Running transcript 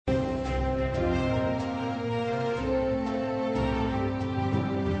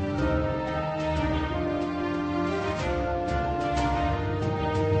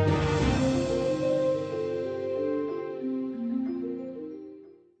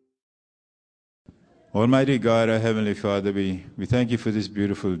Almighty God, our Heavenly Father, we thank you for this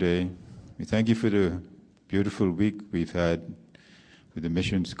beautiful day. We thank you for the beautiful week we've had with the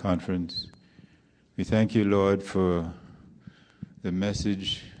missions conference. We thank you, Lord, for the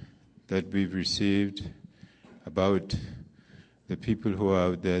message that we've received about the people who are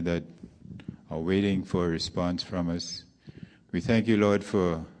out there that are waiting for a response from us. We thank you, Lord,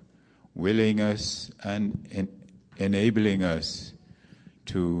 for willing us and enabling us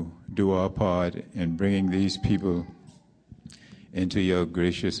to do our part in bringing these people into your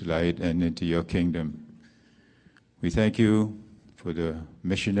gracious light and into your kingdom. We thank you for the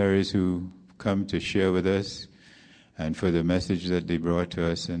missionaries who come to share with us and for the message that they brought to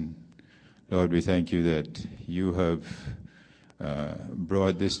us. And Lord, we thank you that you have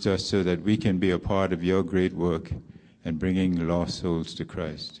brought this to us so that we can be a part of your great work in bringing lost souls to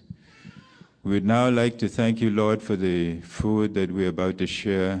Christ. We would now like to thank you, Lord, for the food that we're about to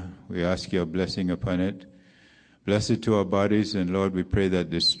share. We ask your blessing upon it. Bless it to our bodies, and Lord, we pray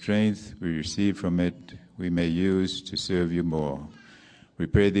that the strength we receive from it we may use to serve you more. We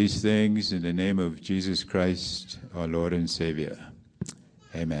pray these things in the name of Jesus Christ, our Lord and Savior.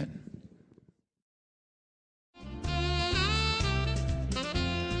 Amen.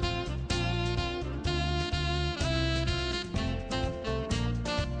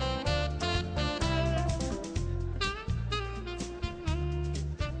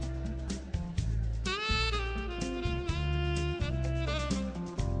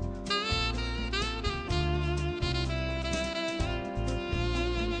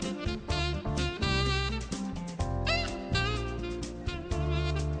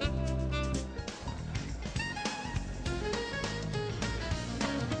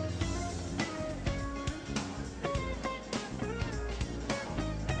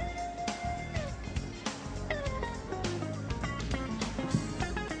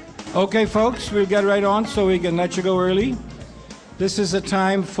 Okay, folks, we'll get right on so we can let you go early. This is a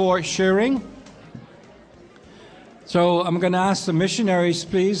time for sharing. So I'm going to ask the missionaries,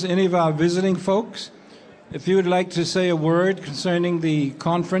 please, any of our visiting folks, if you would like to say a word concerning the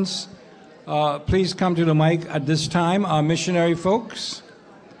conference, please come to the mic at this time, our missionary folks.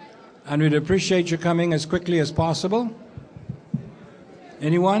 And we'd appreciate you coming as quickly as possible.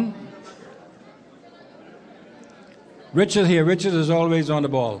 Anyone? Richard here. Richard is always on the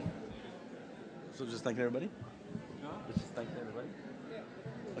ball. So just thanking everybody? Just thanking everybody?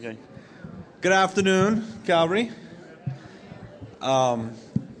 Okay. Good afternoon, Calvary. My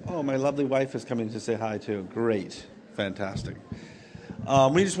lovely wife is coming to say hi too. Great. Fantastic.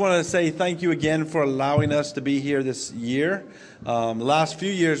 We just want to say thank you again for allowing us to be here this year. The last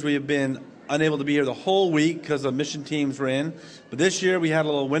few years we have been unable to be here the whole week because the mission teams were in. But this year we had a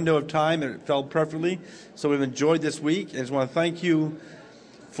little window of time and it fell perfectly. So we've enjoyed this week. I just want to thank you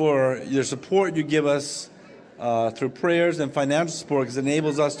for your support you give us through prayers and financial support, because it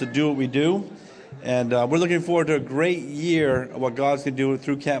enables us to do what we do. And we're looking forward to a great year of what God's going to do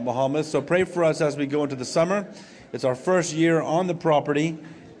through Camp Bahamas. So pray for us as we go into the summer. It's our first year on the property,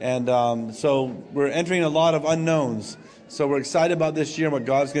 and so we're entering a lot of unknowns. So we're excited about this year and what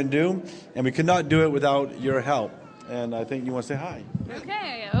God's going to do, and we could not do it without your help. And I think you want to say hi.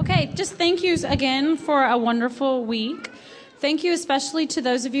 Okay. Just thank you again for a wonderful week. Thank you especially to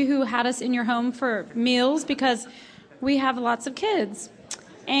those of you who had us in your home for meals, because we have lots of kids.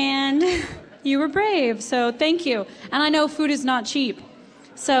 And you were brave, so thank you. And I know food is not cheap.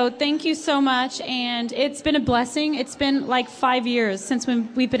 So thank you so much, and it's been a blessing. It's been like 5 years since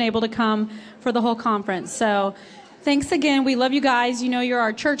we've been able to come for the whole conference. So thanks again. We love you guys. You know you're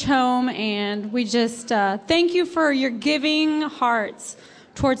our church home, and we just thank you for your giving hearts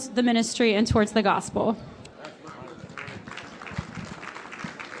towards the ministry and towards the gospel.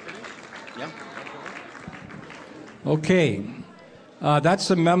 Okay.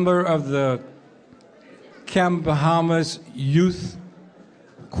 That's a member of the Camp Bahamas Youth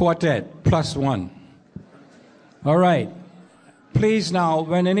Quartet, +1. All right. Please now,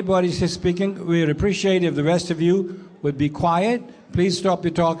 when anybody's speaking, we'd appreciate if the rest of you would be quiet. Please stop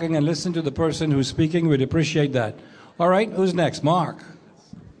your talking and listen to the person who's speaking. We'd appreciate that. All right, who's next? Mark.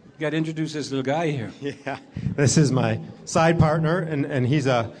 You got to introduce this little guy here. Yeah, this is my side partner, and he's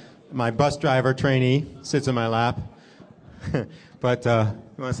my bus driver trainee, sits in my lap. But you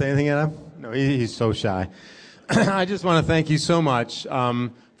want to say anything, Adam? No, he's so shy. I just want to thank you so much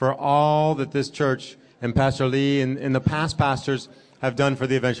for all that this church and Pastor Lee and the past pastors have done for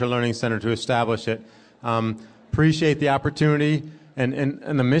the Adventure Learning Center to establish it. Appreciate the opportunity. And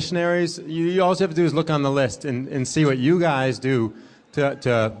the missionaries, you all you have to do is look on the list and see what you guys do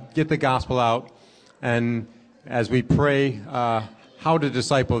to get the gospel out. And as we pray how to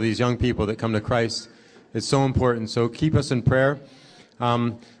disciple these young people that come to Christ, It's so important. So keep us in prayer.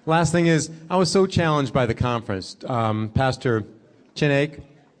 Last thing is, I was so challenged by the conference. Pastor Chinake,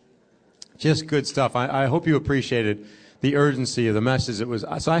 just good stuff. I hope you appreciated the urgency of the message.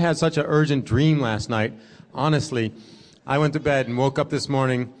 So I had such an urgent dream last night. Honestly, I went to bed and woke up this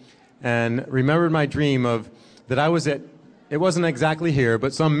morning and remembered my dream of that I was at, it wasn't exactly here,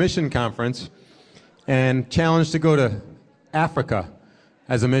 but some mission conference, and challenged to go to Africa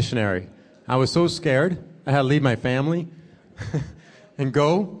as a missionary. I was so scared. I had to leave my family and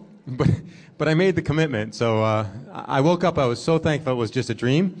go, but I made the commitment. So I woke up. I was so thankful it was just a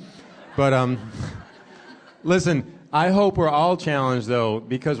dream. But listen, I hope we're all challenged, though,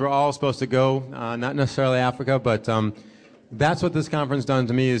 because we're all supposed to go, not necessarily Africa, but that's what this conference done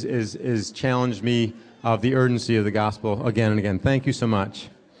to me is challenged me of the urgency of the gospel again and again. Thank you so much.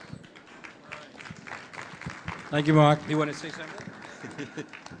 Thank you, Mark. You want to say something?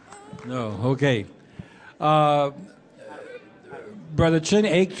 No. Okay. Brother Chin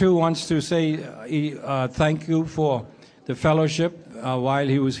Aik wants to say thank you for the fellowship while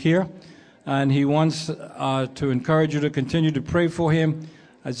he was here. And he wants to encourage you to continue to pray for him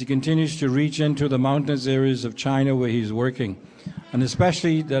as he continues to reach into the mountainous areas of China where he's working. And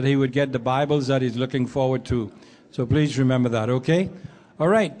especially that he would get the Bibles that he's looking forward to. So please remember that, okay? All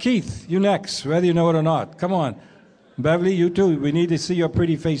right, Keith, you next, whether you know it or not. Come on. Beverly, you too. We need to see your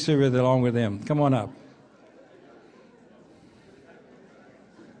pretty face here along with him. Come on up.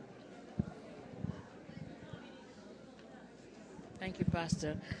 Thank you,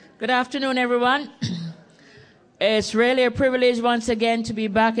 Pastor. Good afternoon, everyone. It's really a privilege once again to be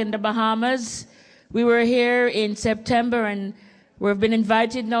back in the Bahamas. We were here in September, and we've been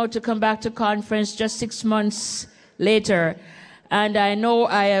invited now to come back to conference just 6 months later. And I know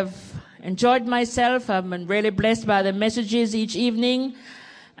I have enjoyed myself. I've been really blessed by the messages each evening.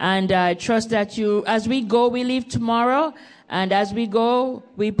 And I trust that as we go, we leave tomorrow. And as we go,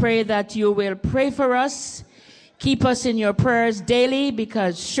 we pray that you will pray for us. Keep us in your prayers daily,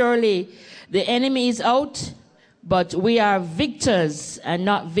 because surely the enemy is out, but we are victors and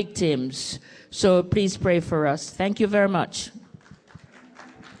not victims. So please pray for us. Thank you very much.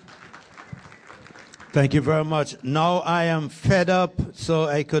 Thank you very much. Now I am fed up, so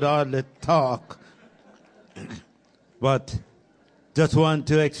I could hardly talk. But just want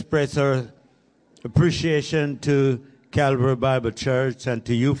to express our appreciation to Calvary Bible Church and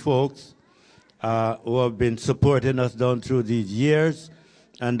to you folks who have been supporting us down through these years.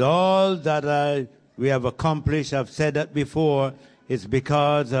 And all that we have accomplished, I've said that before, is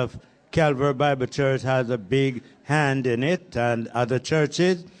because of Calvary Bible Church has a big hand in it and other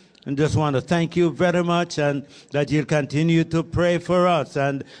churches. And just want to thank you very much, and that you'll continue to pray for us,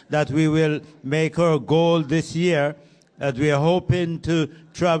 and that we will make our goal this year, that we are hoping to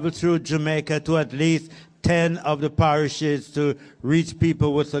travel through Jamaica to at least 10 of the parishes to reach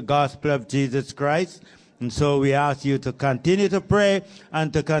people with the gospel of Jesus Christ. And so we ask you to continue to pray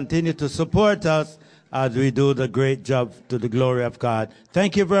and to continue to support us as we do the great job to the glory of God.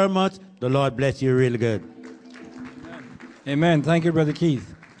 Thank you very much. The Lord bless you really good. Amen. Thank you, Brother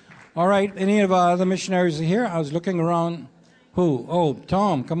Keith. All right, any of our other missionaries are here? I was looking around. Who? Oh,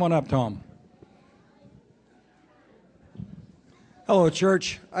 Tom. Come on up, Tom. Hello,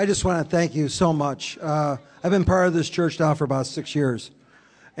 church. I just want to thank you so much. I've been part of this church now for about 6 years,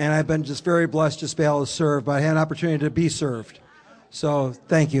 and I've been just very blessed just to be able to serve, but I had an opportunity to be served. So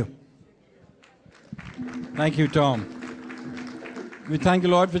thank you. Thank you, Tom. We thank the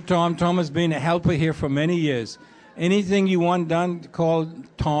Lord for Tom. Tom has been a helper here for many years. Anything you want done, call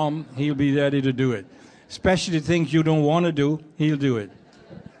Tom. He'll be ready to do it. Especially things you don't want to do, he'll do it.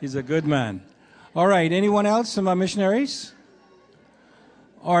 He's a good man. All right, anyone else from our missionaries?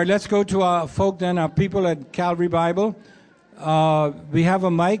 All right, let's go to our folk then, our people at Calvary Bible. We have a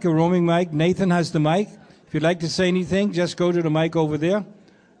mic, a roaming mic. Nathan has the mic. If you'd like to say anything, just go to the mic over there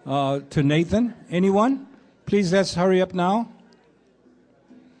to Nathan. Anyone? Please, let's hurry up now.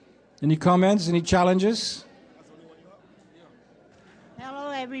 Any comments, any challenges?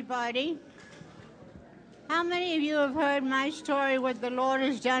 Hello, everybody. How many of you have heard my story, what the Lord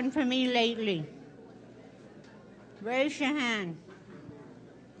has done for me lately? Raise your hand.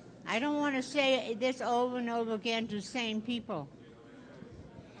 I don't want to say this over and over again to the same people.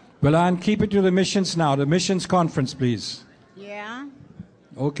 Well, Ann, keep it to the missions now. The missions conference, please. Yeah?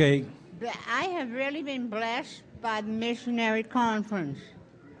 Okay. But I have really been blessed by the missionary conference.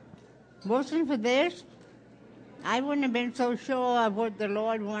 Wasn't for this, I wouldn't have been so sure of what the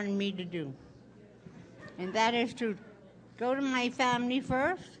Lord wanted me to do. And that is to go to my family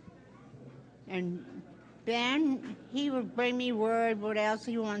first and Then he will bring me word what else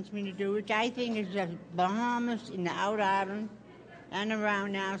he wants me to do, which I think is the Bahamas in the Out Island and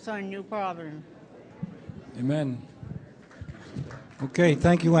around Nassau and New Providence. Amen. Okay,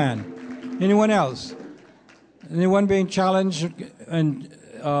 thank you, Ann. Anyone else? Anyone being challenged and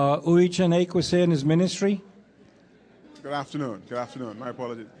Uichanek was saying his ministry? Good afternoon. Good afternoon. My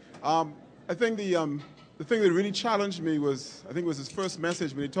apologies. I think the thing that really challenged me was, I think it was his first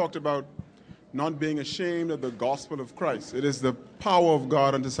message when he talked about not being ashamed of the gospel of Christ. It is the power of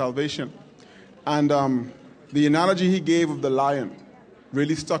God unto salvation. And the analogy he gave of the lion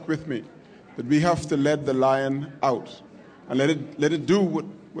really stuck with me, that we have to let the lion out and let it do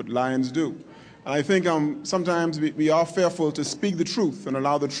what lions do. And I think sometimes we are fearful to speak the truth and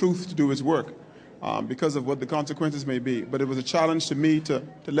allow the truth to do its work because of what the consequences may be. But it was a challenge to me to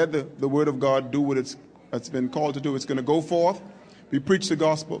let the word of God do what it's been called to do. It's going to go forth. We preach the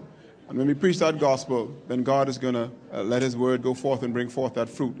gospel. And when we preach that gospel, then God is going to let his word go forth and bring forth that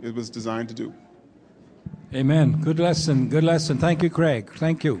fruit it was designed to do. Amen. Good lesson. Good lesson. Thank you, Craig.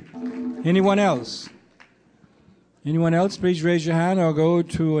 Thank you. Anyone else? Anyone else? Please raise your hand or go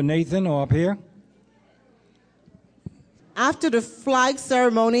to Nathan or up here. After the flag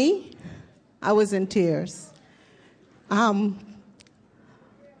ceremony, I was in tears.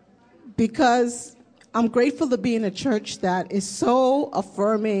 Because I'm grateful to be in a church that is so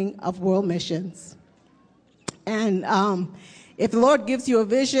affirming of world missions. And if the Lord gives you a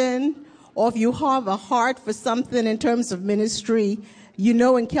vision, or if you have a heart for something in terms of ministry, you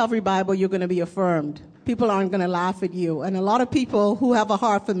know in Calvary Bible you're going to be affirmed. People aren't going to laugh at you. And a lot of people who have a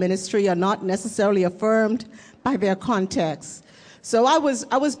heart for ministry are not necessarily affirmed by their context. So I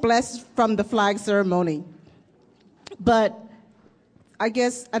was blessed from the flag ceremony. But I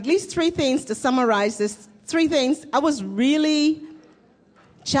guess at least three things to summarize this. Three things. I was really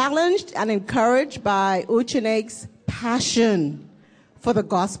challenged and encouraged by Uchenek's passion for the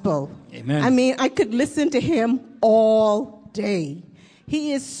gospel. Amen. I mean, I could listen to him all day.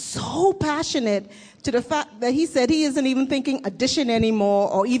 He is so passionate to the fact that he said he isn't even thinking addition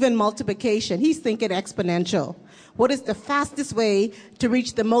anymore or even multiplication. He's thinking exponential. What is the fastest way to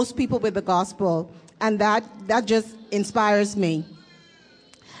reach the most people with the gospel? And that just inspires me.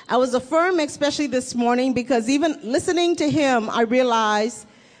 I was affirmed, especially this morning, because even listening to him, I realized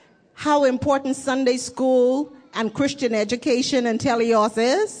how important Sunday school and Christian education and teleos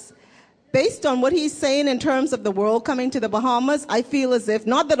is. Based on what he's saying in terms of the world coming to the Bahamas, I feel as if,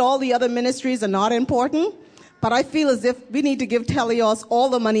 not that all the other ministries are not important, but I feel as if we need to give teleos all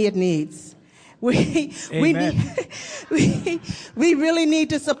the money it needs. We really need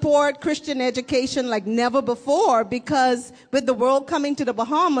to support Christian education like never before, because with the world coming to the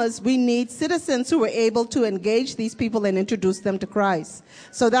Bahamas, we need citizens who are able to engage these people and introduce them to Christ.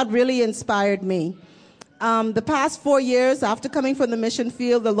 So that really inspired me. The past 4 years after coming from the mission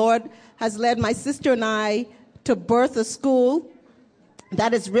field, the Lord has led my sister and I to birth a school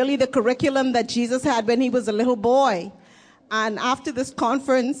that is really the curriculum that Jesus had when he was a little boy. And after this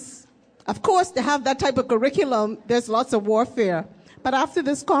conference, of course, to have that type of curriculum, there's lots of warfare. But after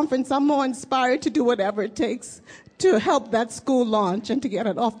this conference, I'm more inspired to do whatever it takes to help that school launch and to get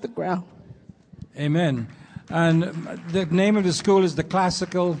it off the ground. Amen. And the name of the school is the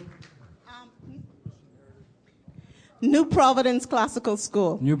Classical... New Providence Classical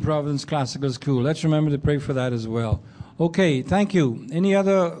School. New Providence Classical School. Let's remember to pray for that as well. Okay, thank you. Any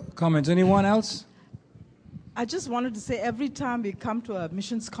other comments? Anyone else? I just wanted to say every time we come to a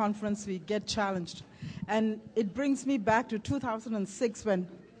missions conference, we get challenged. And it brings me back to 2006 when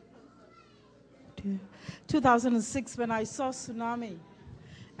I saw tsunami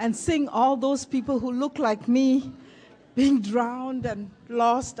and seeing all those people who look like me being drowned and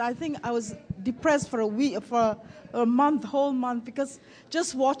lost. I think I was depressed for a week, for a month, whole month, because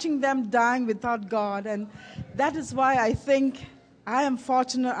just watching them dying without God. And that is why I think I am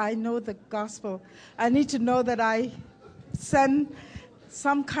fortunate I know the gospel. I need to know that I send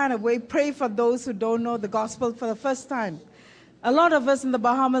some kind of way, pray for those who don't know the gospel for the first time. A lot of us in the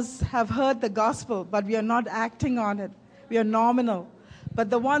Bahamas have heard the gospel, but we are not acting on it. We are nominal. But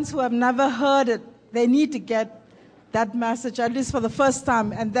the ones who have never heard it, they need to get that message, at least for the first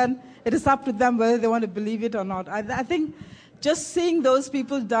time, and then it is up to them whether they want to believe it or not. I think just seeing those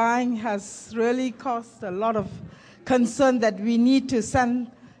people dying has really caused a lot of concern that we need to send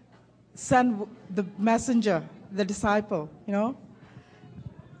the messenger, the disciple, you know.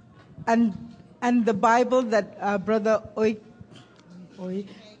 And the Bible that Brother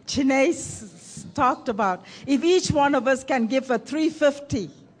Chines talked about, if each one of us can give a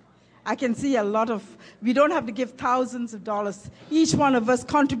 $350, I can see a lot of, we don't have to give thousands of dollars. Each one of us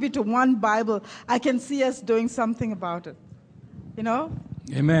contribute to one Bible. I can see us doing something about it. You know?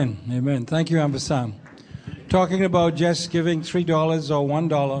 Amen. Amen. Thank you, Ambasam. Talking about just giving $3 or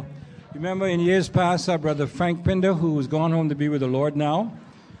 $1. Remember in years past, our brother Frank Pinder, who has gone home to be with the Lord now,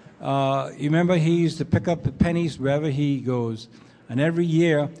 you remember he used to pick up the pennies wherever he goes. And every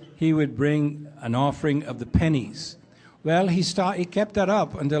year he would bring an offering of the pennies. Well, he kept that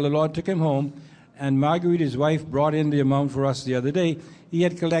up until the Lord took him home, and Marguerite, his wife, brought in the amount for us the other day. He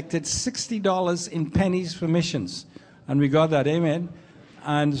had collected $60 in pennies for missions, and we got that, amen.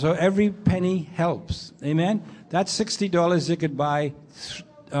 And so every penny helps, amen. That's $60 you could buy,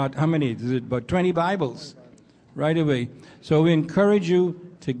 how many? About 20 Bibles right away. So we encourage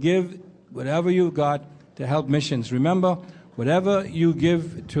you to give whatever you've got to help missions. Remember, whatever you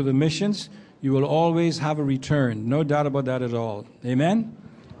give to the missions, you will always have a return. No doubt about that at all. Amen?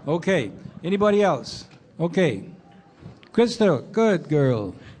 Okay. Anybody else? Okay. Crystal, good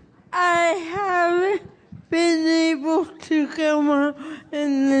girl. I haven't been able to come out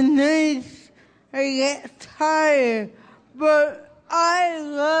in the nights. I get tired. But I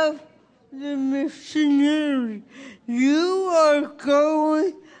love the missionary. You are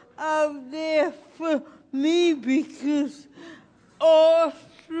going out there for me because all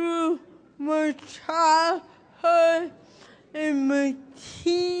through my childhood and my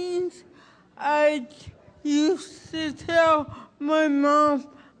teens, I used to tell my mom,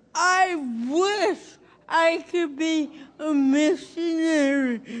 I wish I could be a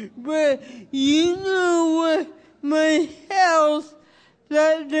missionary, but you know what, my health,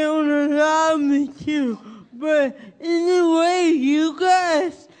 that don't allow me to. But anyway, you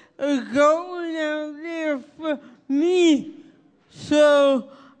guys are going out there for me. So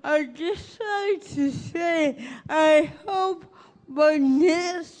I just like to say, I hope by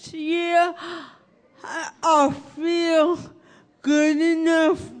next year I'll feel good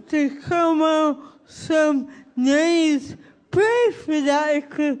enough to come out some nights. Pray for that,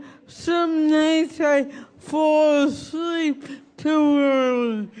 because some nights I fall asleep too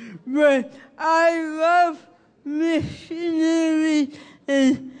early. But I love missionaries,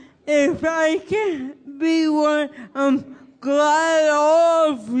 and if I can't be one, I'm glad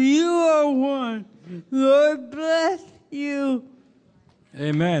all of you are one. Lord bless you.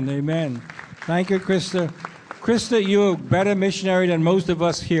 Amen, amen. Thank you, Krista. Krista, you're a better missionary than most of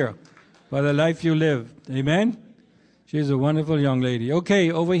us here by the life you live. Amen? She's a wonderful young lady.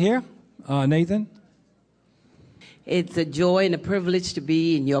 Okay, over here, Nathan. It's a joy and a privilege to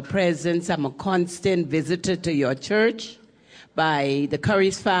be in your presence. I'm a constant visitor to your church by the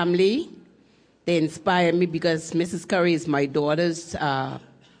Curry's family. They inspire me because Mrs. Curry is my daughter's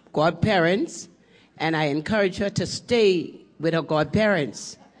godparents, and I encourage her to stay with her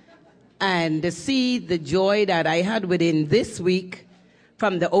godparents. And to see the joy that I had within this week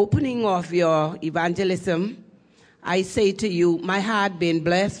from the opening of your evangelism, I say to you, my heart been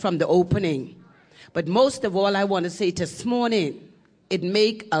blessed from the opening. But most of all, I want to say this morning, it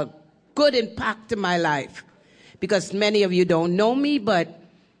make a good impact in my life. Because many of you don't know me, but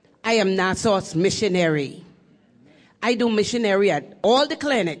I am Nassau's missionary. I do missionary at all the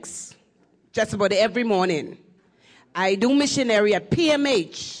clinics, just about every morning. I do missionary at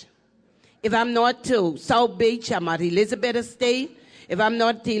PMH. If I'm not to South Beach, I'm at Elizabeth Estate. If I'm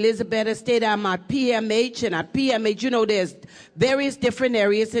not at Elizabeth Estate, I'm at PMH. And at PMH, you know, there's various different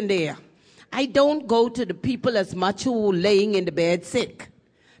areas in there. I don't go to the people as much who are laying in the bed sick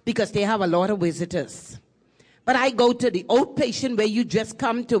because they have a lot of visitors. But I go to the outpatient where you just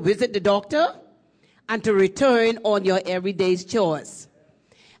come to visit the doctor and to return on your everyday chores.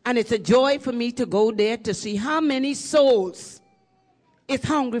 And it's a joy for me to go there to see how many souls is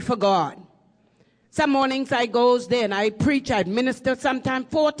hungry for God. Some mornings I goes there and I preach, I minister sometimes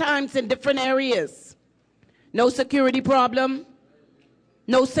 4 times in different areas. No security problem,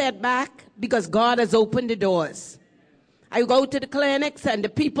 no setback, because God has opened the doors. I go to the clinics and the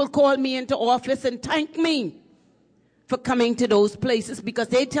people call me into office and thank me for coming to those places because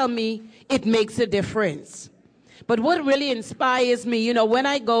they tell me it makes a difference. But what really inspires me, you know, when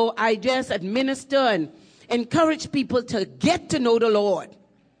I go, I just administer and encourage people to get to know the Lord.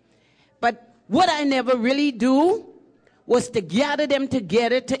 But what I never really do was to gather them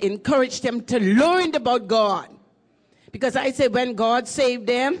together to encourage them to learn about God. Because I say when God saved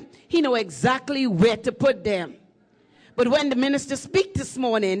them, He know exactly where to put them. But when the minister speak this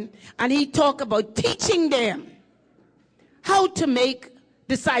morning and he talk about teaching them how to make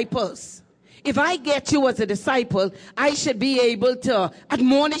disciples. If I get you as a disciple, I should be able to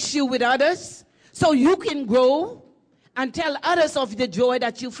admonish you with others so you can grow and tell others of the joy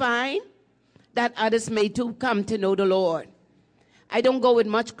that you find, that others may too come to know the Lord. I don't go with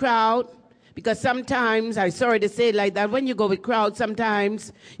much crowd, because sometimes, I'm sorry to say it like that, when you go with crowd,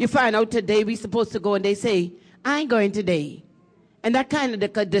 sometimes you find out today we're supposed to go and they say, I ain't going today. And that kind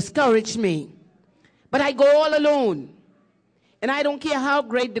of discouraged me. But I go all alone. And I don't care how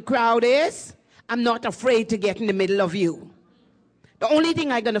great the crowd is, I'm not afraid to get in the middle of you. The only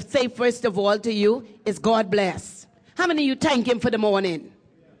thing I'm going to say first of all to you is God bless. How many of you thank him for the morning?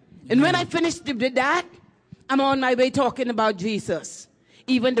 And when I finish with that, I'm on my way talking about Jesus.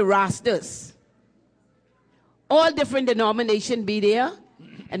 Even the Rastas. All different denominations be there.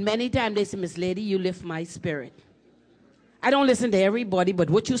 And many times they say, Miss Lady, you lift my spirit. I don't listen to everybody, but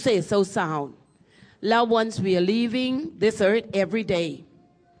what you say is so sound. Loved ones, we are leaving this earth every day.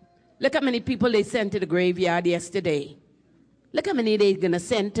 Look how many people they sent to the graveyard yesterday. Look how many they're going to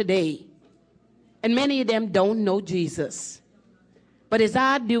send today. And many of them don't know Jesus. But it's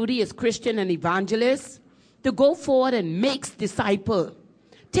our duty as Christian and evangelists to go forward and make disciples.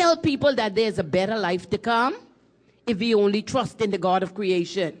 Tell people that there's a better life to come if we only trust in the God of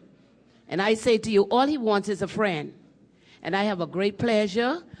creation. And I say to you, all he wants is a friend. And I have a great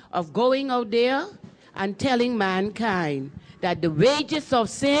pleasure of going out there and telling mankind that the wages of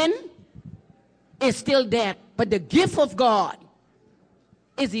sin is still death, but the gift of God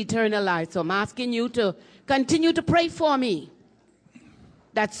is eternal life. So I'm asking you to continue to pray for me,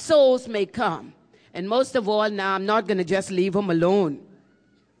 that souls may come. And most of all, now I'm not going to just leave them alone.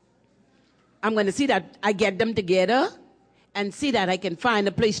 I'm going to see that I get them together and see that I can find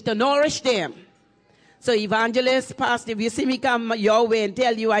a place to nourish them. So evangelist, pastor, if you see me come your way and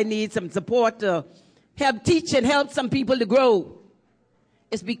tell you I need some support to help teach and help some people to grow,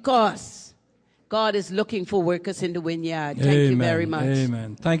 it's because God is looking for workers in the vineyard. Thank you very much.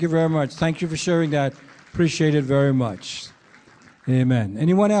 Amen. Thank you very much. Thank you for sharing that. Appreciate it very much. Amen.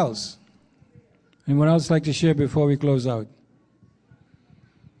 Anyone else? Anyone else like to share before we close out?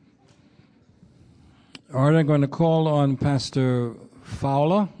 All right, I'm going to call on Pastor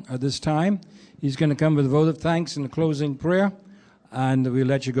Fowler at this time. He's going to come with a vote of thanks and a closing prayer, and we'll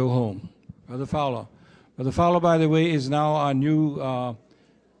let you go home. Brother Fowler. Brother Fowler, by the way, is now our new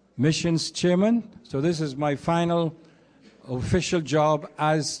missions chairman. So this is my final official job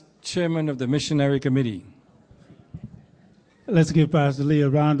as chairman of the missionary committee. Let's give Pastor Lee a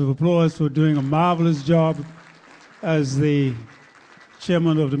round of applause for doing a marvelous job as the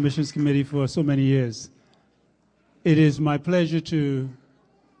chairman of the missions committee for so many years. It is my pleasure to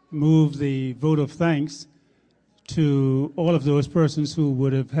move the vote of thanks to all of those persons who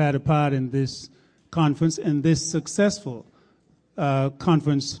would have had a part in this conference and this successful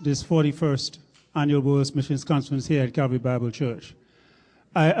conference, this 41st Annual World Missions Conference here at Calvary Bible Church.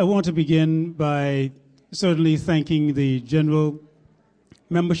 I want to begin by certainly thanking the general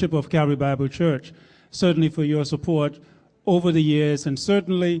membership of Calvary Bible Church, certainly for your support over the years, and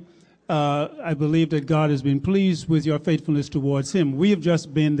certainly I believe that God has been pleased with your faithfulness towards him. We have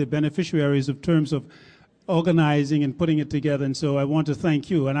just been the beneficiaries of terms of organizing and putting it together, and so I want to thank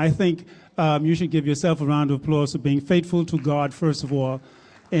you. And I think you should give yourself a round of applause for being faithful to God, first of all,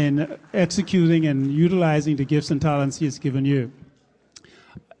 in executing and utilizing the gifts and talents he has given you.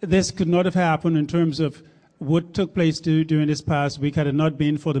 This could not have happened in terms of what took place during this past week had it not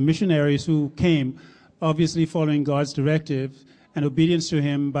been for the missionaries who came, obviously following God's directive and obedience to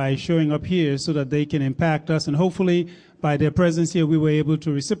him by showing up here so that they can impact us. And hopefully by their presence here, we were able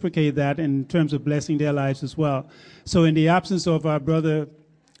to reciprocate that in terms of blessing their lives as well. So in the absence of our brother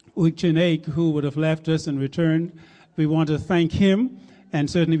Uchenake, who would have left us and returned, we want to thank him, and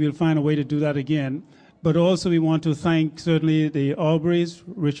certainly we'll find a way to do that again. But also we want to thank certainly the Aubreys,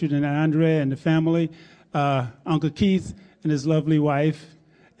 Richard and Andre and the family, Uncle Keith and his lovely wife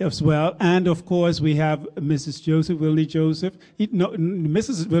as well. And of course we have Mrs. Joseph, Willie Joseph.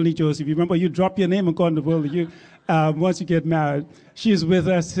 Mrs. Willie Joseph, you remember you drop your name according to Willie, once you get married. She is with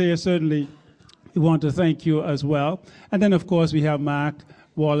us here, certainly. We want to thank you as well. And then of course we have Mark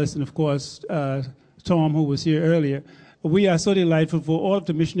Wallace and of course Tom, who was here earlier. We are so delightful for all of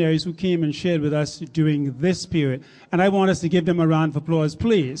the missionaries who came and shared with us during this period. And I want us to give them a round of applause,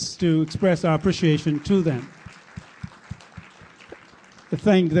 please, to express our appreciation to them. To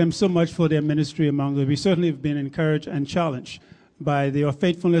thank them so much for their ministry among us. We certainly have been encouraged and challenged by your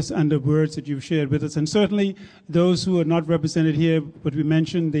faithfulness and the words that you've shared with us. And certainly those who are not represented here, but we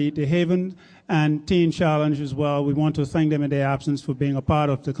mentioned the Haven and Teen Challenge as well. We want to thank them in their absence for being a part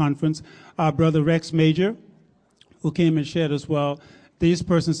of the conference. Our brother Rex Major, who came and shared as well. These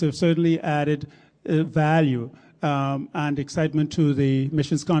persons have certainly added value and excitement to the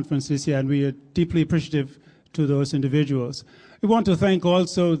missions conference this year, and we are deeply appreciative to those individuals. We want to thank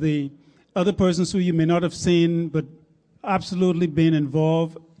also the other persons who you may not have seen, but absolutely been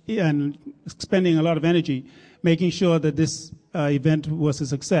involved and spending a lot of energy making sure that this event was a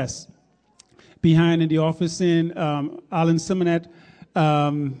success. Behind in the office in Alan Simonet,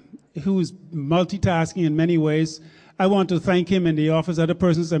 who is multitasking in many ways. I want to thank him in the office. Other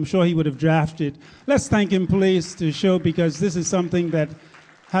persons I'm sure he would have drafted. Let's thank him, please, to show, because this is something that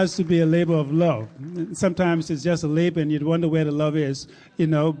has to be a labor of love. Sometimes it's just a labor and you'd wonder where the love is,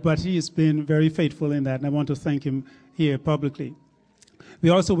 but he has been very faithful in that, and I want to thank him here publicly. We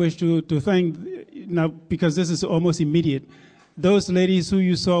also wish to thank, now because this is almost immediate, those ladies who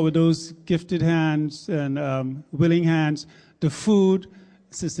you saw with those gifted hands and willing hands, the food,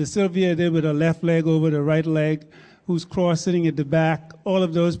 Sister Sylvia did with her left leg over the right leg, who's cross-sitting at the back, all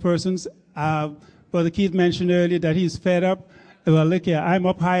of those persons. Brother Keith mentioned earlier that he's fed up. Well, look here, I'm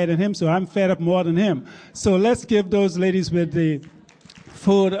up higher than him, so I'm fed up more than him. So let's give those ladies with the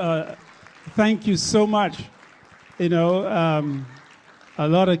food, thank you so much. A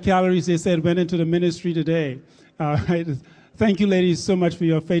lot of calories, they said, went into the ministry today. Right. Thank you, ladies, so much for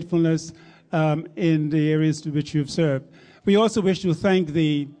your faithfulness in the areas to which you've served. We also wish to thank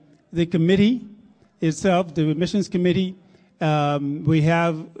the committee itself, the missions committee. We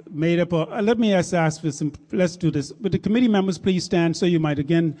have made up, let me ask for some, let's do this. Would the committee members please stand so you might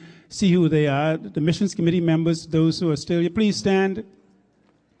again see who they are? The missions committee members, those who are still here, please stand.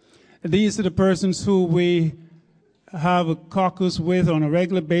 These are the persons who we have a caucus with on a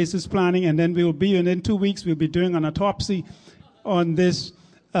regular basis planning, and then we will be, and in 2 weeks we'll be doing an autopsy on this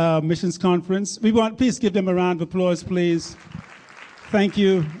missions conference. Please give them a round of applause, please. Thank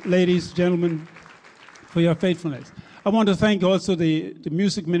you, ladies, gentlemen, for your faithfulness. I want to thank also the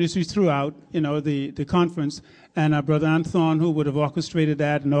music ministries throughout, the conference, and our brother Anthon, who would have orchestrated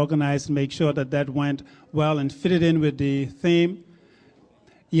that and organized and make sure that that went well and fitted in with the theme.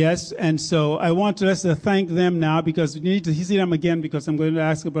 Yes, and so I want to thank them now, because you need to see them again, because I'm going to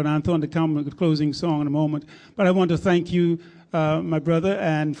ask Brother Anthon to come with a closing song in a moment. But I want to thank you, my brother,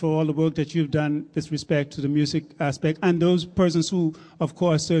 and for all the work that you've done with respect to the music aspect, and those persons who, of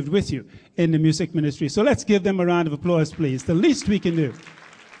course, served with you in the music ministry. So let's give them a round of applause, please. The least we can do.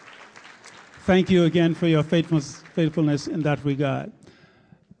 Thank you again for your faithfulness in that regard.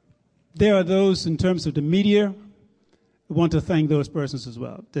 There are those in terms of the media. I want to thank those persons as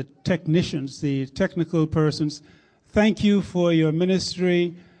well. The technicians, the technical persons, thank you for your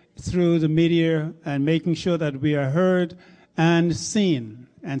ministry through the media and making sure that we are heard and seen.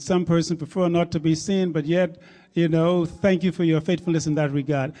 And some persons prefer not to be seen, but yet, thank you for your faithfulness in that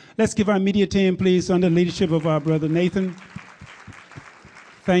regard. Let's give our media team, please, under the leadership of our brother Nathan.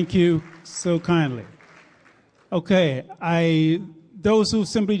 Thank you so kindly. Okay, those who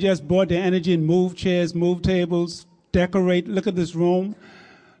simply just brought their energy and moved chairs, moved tables, decorate, look at this room.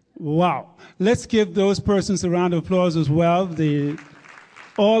 Wow. Let's give those persons a round of applause as well.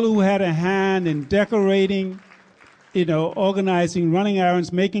 All who had a hand in decorating, organizing, running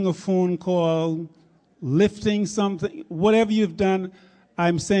errands, making a phone call, lifting something, whatever you've done,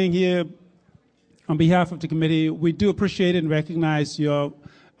 I'm saying here on behalf of the committee, we do appreciate and recognize your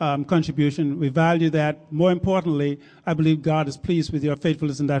contribution. We value that. More importantly, I believe God is pleased with your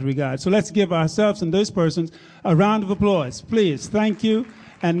faithfulness in that regard. So let's give ourselves and those persons a round of applause, please. Thank you.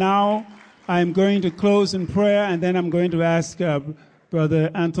 And now I'm going to close in prayer, and then I'm going to ask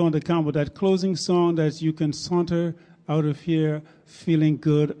Brother Anton to come with that closing song that you can saunter out of here feeling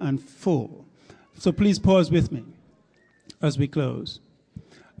good and full. So please pause with me as we close.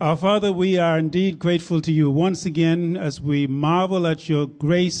 Our Father, we are indeed grateful to you once again as we marvel at your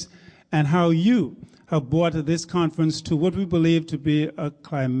grace and how you have brought this conference to what we believe to be a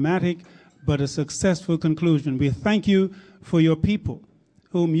climatic but a successful conclusion. We thank you for your people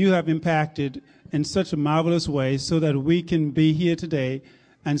whom you have impacted in such a marvelous way so that we can be here today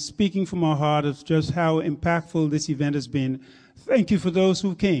and speaking from our heart of just how impactful this event has been. Thank you for those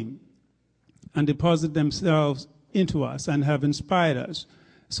who came and deposited themselves into us and have inspired us,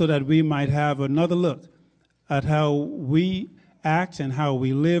 so that we might have another look at how we act and how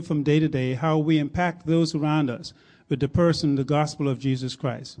we live from day to day, how we impact those around us with the person, the gospel of Jesus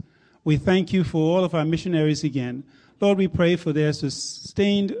Christ. We thank you for all of our missionaries again. Lord, we pray for their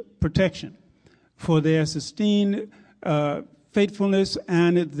sustained protection, for their sustained faithfulness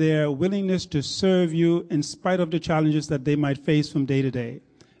and their willingness to serve you in spite of the challenges that they might face from day to day.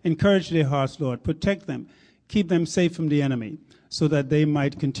 Encourage their hearts, Lord. Protect them. Keep them safe from the enemy, so that they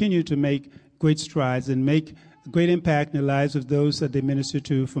might continue to make great strides and make a great impact in the lives of those that they minister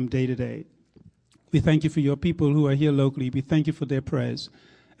to from day to day. We thank you for your people who are here locally. We thank you for their prayers.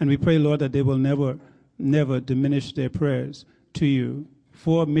 And we pray, Lord, that they will never never diminish their prayers to you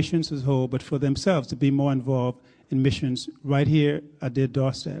for missions as a whole, but for themselves to be more involved in missions right here at their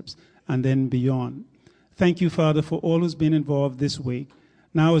doorsteps and then beyond. Thank you, Father, for all who's been involved this week.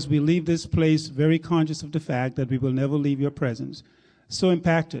 Now, as we leave this place, very conscious of the fact that we will never leave your presence, so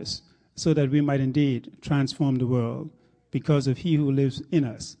impact us so that we might indeed transform the world because of he who lives in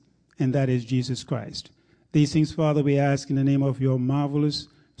us, and that is Jesus Christ. These things, Father, we ask in the name of your marvelous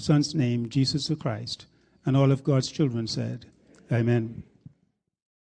Son's name, Jesus the Christ. And all of God's children said, Amen.